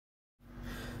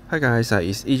Hi guys,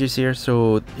 it's Aegis here.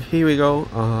 So here we go,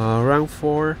 round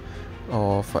 4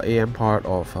 of AM part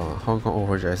of Hong Kong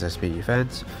Overdress SP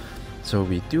events. So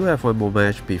we do have one more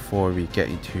match before we get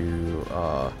into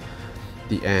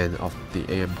the end of the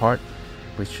AM part,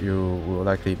 which you will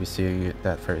likely be seeing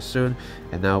that very soon.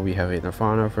 And now we have a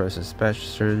Nirvana versus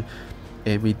Bastion,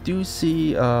 and we do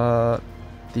see the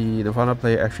Nirvana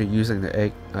player actually using the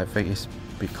egg. I think it's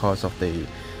because of they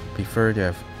prefer to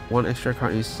have one extra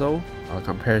card in soul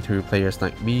compared to players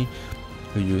like me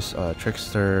who use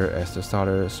Trickster as the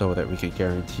starter, so that we can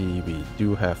guarantee we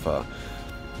do have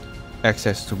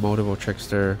access to multiple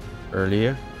Trickster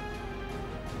earlier.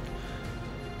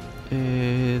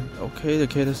 And okay, the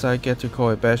Keter side get to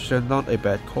call a Bastion, not a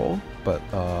bad call, but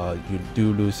you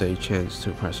do lose a chance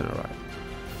to personalize.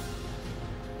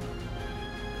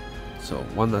 So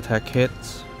one attack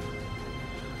hits.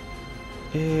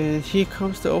 And here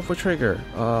comes the over trigger.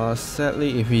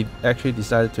 Sadly, if he actually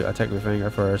decided to attack with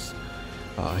Vanguard first,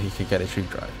 he can get a string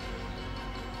drive.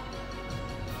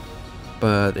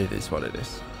 But it is what it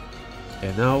is.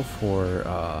 And now for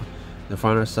the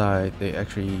final side, they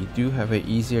actually do have an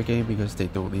easier game because they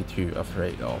don't need to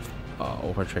afraid of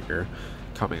over trigger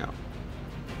coming out.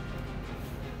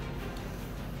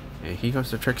 And here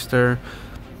comes the Trickster.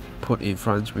 Put in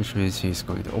front, which means he's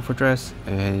going to overdress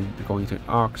and going to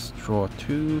arcs, draw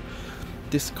 2.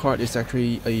 This card is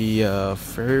actually a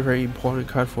very important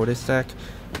card for this deck,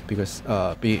 because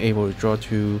being able to draw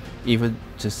 2, even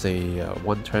just a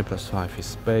 1 turn plus 5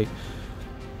 is big.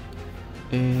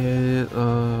 And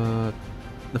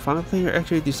the final player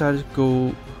actually decided to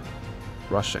go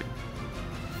rushing,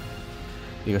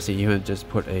 because he even just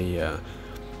put a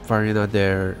Variana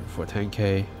there for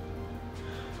 10k.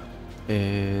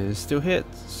 And still hit,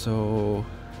 so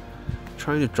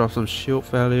trying to drop some shield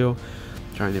value,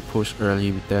 trying to push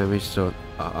early with damage, so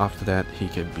after that he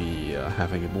can be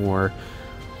having a more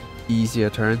easier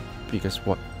turn, because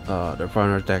what the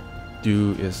final deck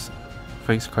do is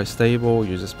things quite stable.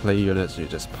 You just play units, you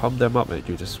just pump them up, and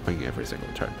you just swing every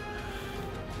single turn.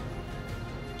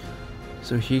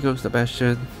 So here comes the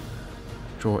Bastion,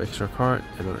 draw extra card,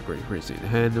 another Great Freeze in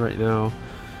hand right now.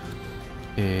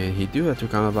 And he do have to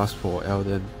counter blast for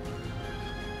Elden,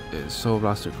 and Soul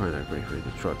Blast to counter Great Freeze to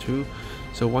draw 2.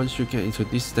 So once you get into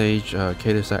this stage,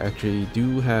 Keter actually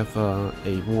do have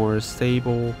a more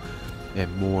stable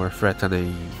and more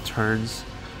threatening turns,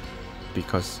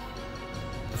 because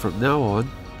from now on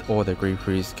all the Great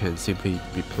Freeze can simply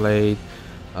be played,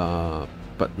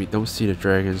 but we don't see the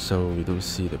dragon, so we don't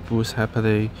see the boost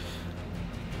happening.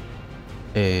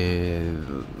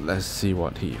 And let's see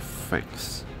what he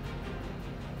thinks.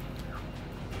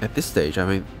 At this stage, I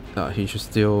mean, he should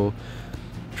still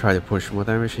try to push more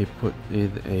damage. He put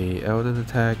in a Elden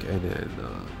attack and then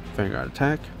Vanguard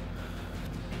attack.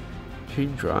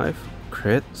 Chain drive,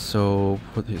 crit, so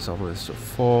put his opponent to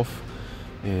 4th.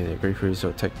 And a Great Freeze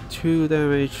will take 2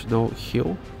 damage, no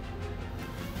heal.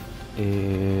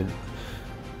 And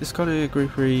discarding a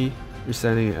Great Freeze,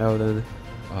 resetting Elden,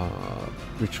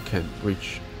 which can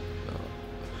reach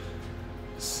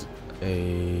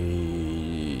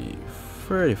a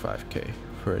 35k,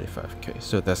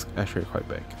 so that's actually quite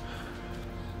big.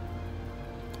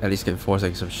 At least can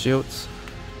forcing some shields.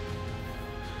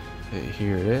 And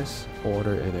here it is,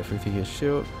 order and everything is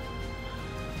shield.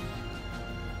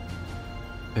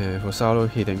 And for Salo,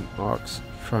 hitting arcs,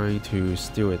 trying to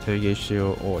steal a 10k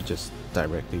shield or just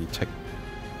directly take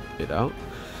it out.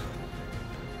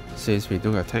 Since we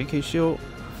don't have 10k shield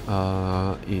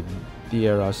in the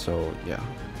era, so yeah,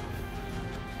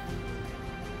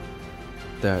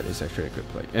 that is actually a good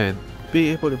play. And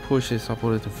being able to push his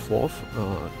opponent to 4th,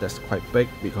 that's quite big,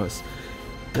 because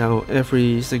now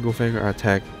every single finger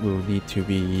attack will need to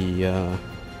be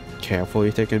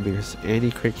carefully taken, because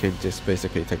any crit can just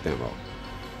basically take them out.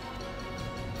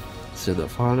 So the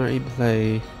Nirvana in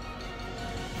play,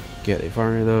 get a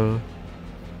Variana,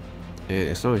 and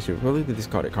as long as you're willing to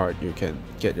discard a card, you can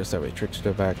get yourself a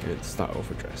Trickster back and start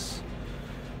overdress.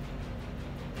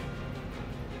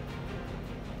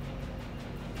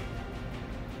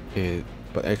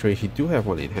 But actually he do have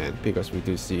one in hand, because we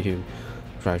do see him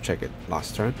try to check it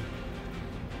last turn.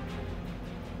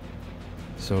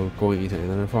 So going into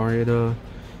another Variana.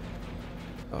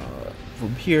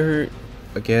 From here,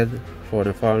 again, for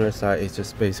the Variana side, it's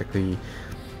just basically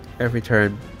every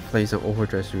turn play some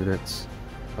overdress units,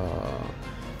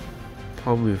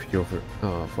 pump with your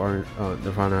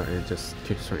Nirvana and just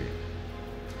keep swinging.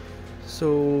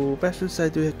 So Bastion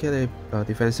side do get a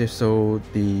defensive, so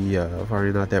the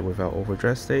Variana that without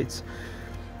overdress states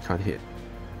can't hit.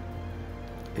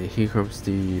 And here comes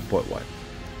the board wipe.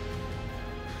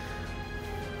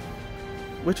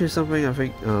 which is something I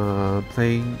think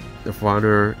playing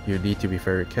Nirvana, you need to be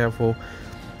very careful.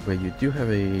 When you do have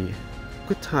a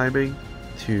good timing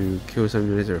to kill some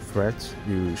units or threats,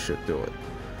 you should do it.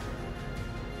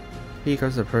 Here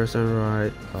comes the person,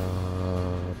 right?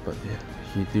 But yeah,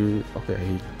 he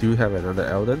do have another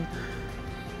Elden.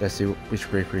 Let's see which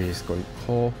bravery he's going to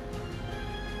call.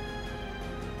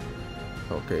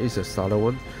 Okay, it's a starter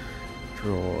one.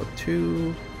 Draw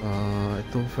 2. I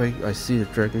don't think I see the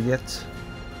dragon yet.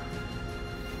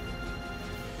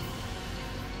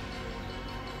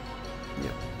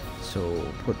 Yeah, so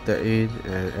put that in,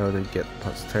 and Elden get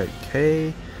plus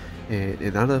 10k, and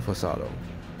another for Sado.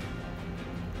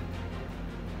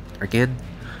 Again,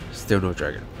 still no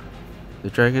dragon. The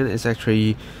dragon is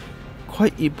actually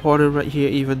quite important right here,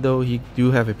 even though he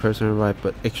do have a personal right,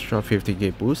 but extra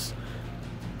 15k boost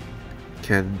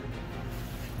can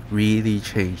really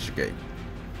change the game.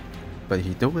 But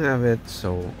he don't have it,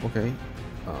 so okay.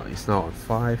 It's now on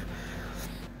 5.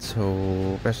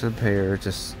 So Bastion player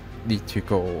just need to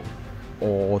go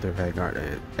all the Vanguard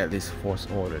and at least force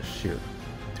all the shield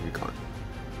to be gone.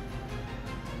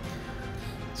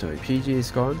 So a PG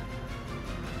is gone.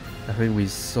 I think we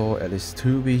saw at least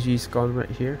 2 BGs gone right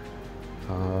here.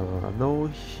 No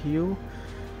heal,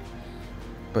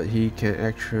 but he can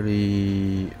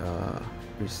actually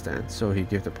withstand, so he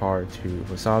gives the power to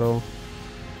Rosado.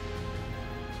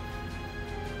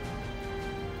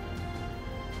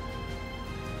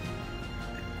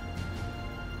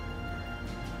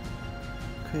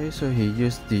 Okay, so he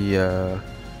used the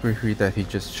bravery that he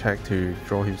just checked to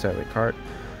draw himself a card,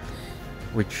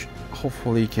 which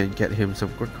hopefully can get him some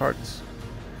good cards.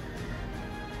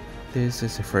 This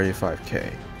is a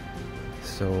 35k,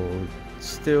 so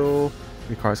still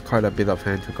requires quite a bit of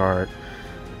hand to guard,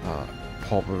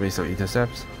 probably some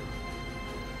intercepts.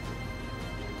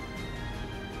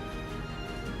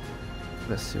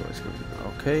 Let's see what's going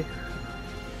on. Okay,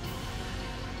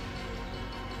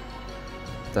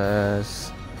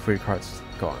 that's 3 cards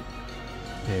gone,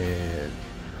 and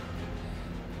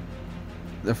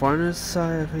the final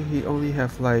side, I think he only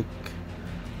have like,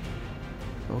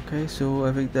 okay, so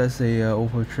I think that's a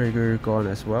over trigger gone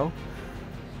as well.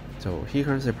 So here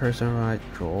comes the person, right?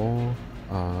 Draw.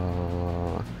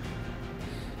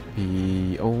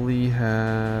 He only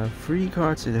have 3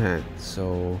 cards in hand,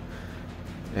 so,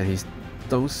 and he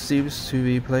don't seems to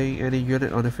be playing any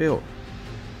unit on the field,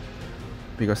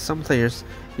 because some players,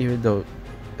 even though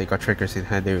they got triggers in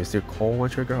hand, they will still call one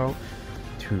trigger out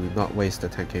to not waste the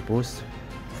 10k boost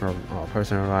from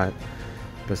personal right,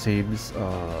 but seems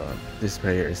this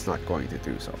player is not going to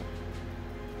do so.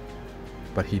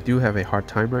 But he do have a hard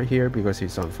time right here because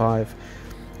he's on 5,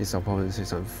 his opponent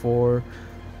is on 4,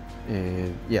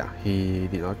 and yeah, he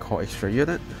did not call extra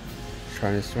unit,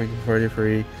 trying to swing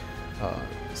 33,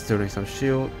 stealing some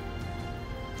shield,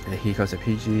 and he comes a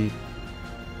PG,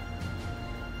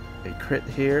 a crit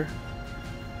here,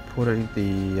 putting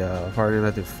the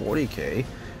Varnilla to 40k,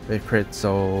 a crit,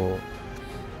 so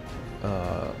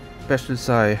Bastion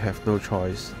side have no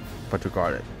choice but to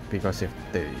guard it, because if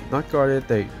they not guard it,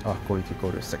 they are going to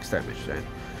go to 6 damage. And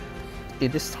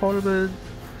in this tournament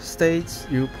states,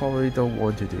 you probably don't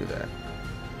want to do that.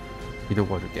 You don't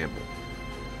want to gamble.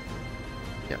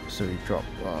 Yep, so you drop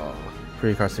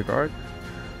 3 cards to guard,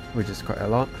 which is quite a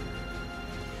lot.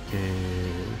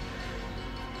 And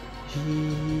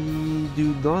he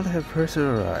do not have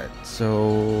personal right,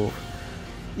 so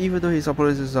even though his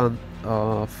opponent is on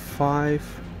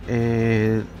 5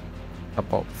 and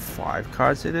about 5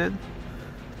 cards in it,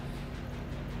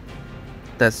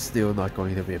 that's still not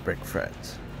going to be a big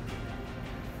threat.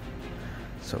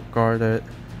 So guarded,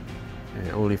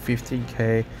 and only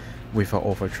 15k without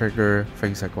over trigger,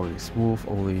 things are going smooth.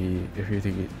 Only if you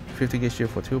think 15k shield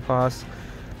for 2 pass,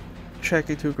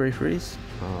 checking 2 Great Freeze,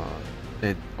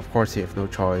 and of course he have no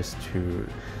choice to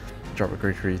drop a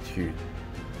Great Freeze to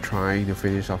trying to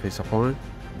finish off his opponent.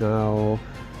 Now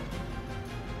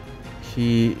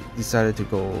he decided to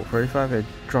go 35 and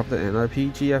dropped another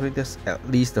PG. I think that's at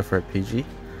least the 3rd PG,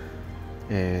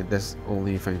 and that's the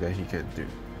only thing that he can do.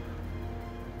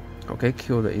 Okay,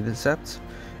 kill the intercept,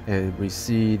 and we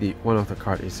see the one of the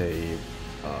card is a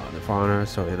Nirvana,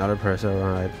 so another person,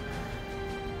 right?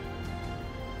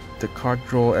 The card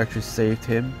draw actually saved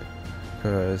him,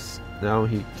 because now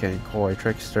he can call a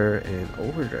Trickster and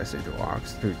overdress into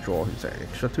Arcs to draw himself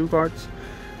extra 2 cards.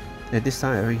 And this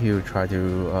time I think he will try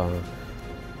to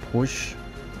push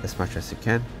as much as he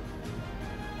can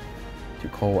to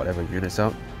call whatever units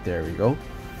out. There we go.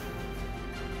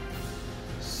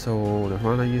 So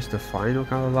Nirvana used the final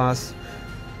counter blast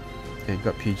and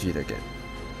got PG'd again.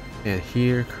 And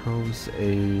here comes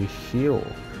a heal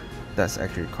that's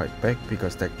actually quite big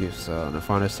because that gives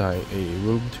Nirvana side a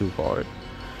room to guard,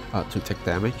 to take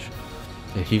damage.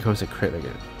 And here comes a crit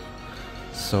again.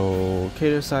 So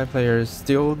Keter side players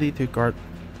still need to guard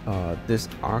this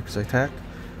Ark's attack,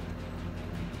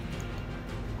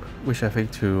 which I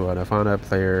think to a Nirvana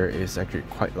player is actually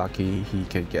quite lucky. He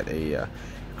can get a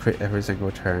crit every single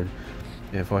turn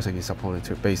and forcing his opponent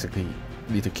to basically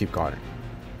need to keep guarding.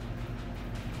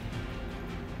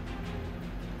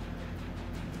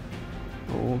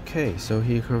 Okay, so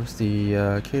here comes the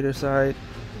Keter side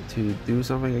to do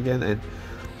something again, and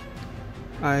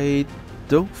I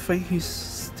don't think he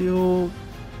still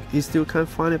can't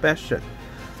find a Bastion.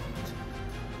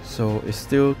 So it's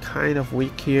still kind of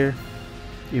weak here,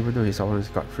 even though his opponent's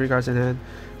got 3 cards in hand,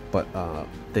 but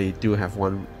they do have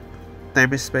 1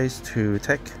 damage space to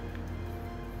take.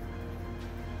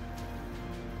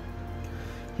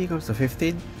 Here comes the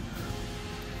 15.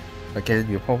 Again,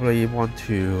 you probably want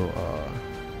to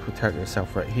protect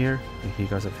yourself right here. And he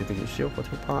got a 15 shield for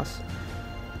 2 pass,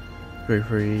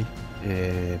 Bravery,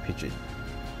 and PG.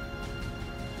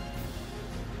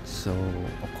 So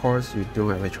of course you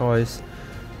don't have a choice.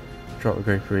 Drop a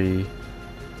Bravery.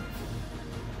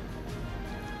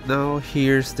 Now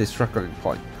here's the struggling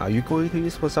point. Are you going to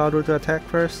use Posado to attack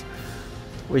first,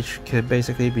 which can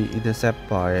basically be intercepted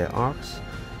by Arcs,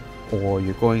 or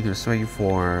you're going to swing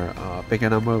for a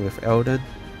bigger number with Elden,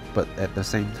 but at the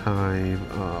same time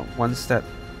once that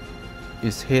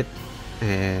is hit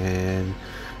and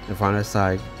the final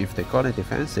side, if they got a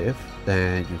defensive,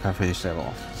 then you can finish that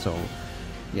off. So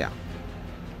yeah,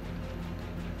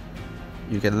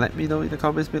 you can let me know in the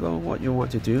comments below what you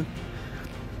want to do.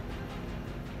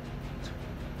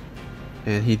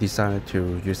 And he decided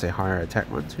to use a higher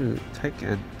attack one to take,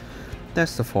 and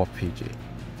that's the 4th PG.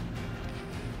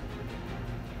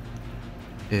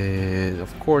 And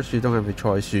of course you don't have a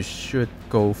choice, you should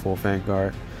go for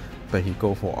Vanguard, but he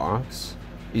go for Arcs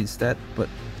instead, but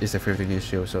it's a 15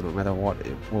 shield, so no matter what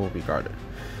it will be guarded.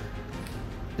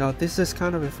 Now this is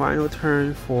kind of a final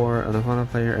turn for an Nirvana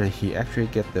player, and he actually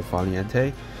get the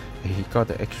Valiente, and he got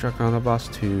the extra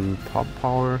counterblast to pump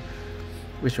power,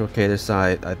 which for Keter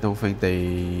side, I don't think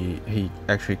he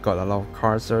actually got a lot of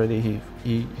cards already.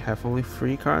 He have only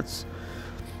 3 cards,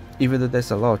 even though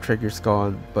there's a lot of triggers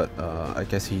gone, but I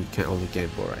guess he can only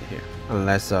gamble right here.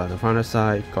 Unless the final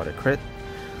side got a crit,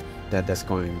 then that's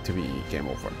going to be game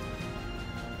over.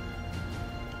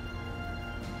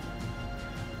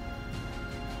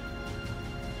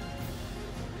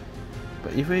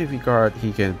 But even if he guard,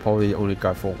 he can probably only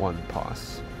guard for 1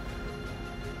 pass.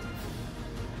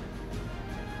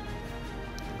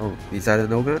 Oh,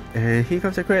 decided no gun, and here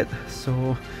comes a crit.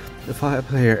 So the fire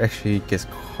player actually gets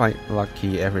quite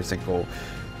lucky every single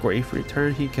grave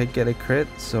return he can get a crit.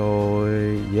 So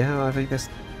yeah, I think that's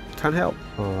can't help.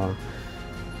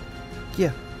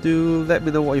 Yeah, do let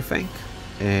me know what you think,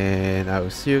 and I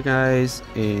will see you guys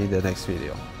in the next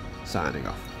video. Signing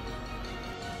off.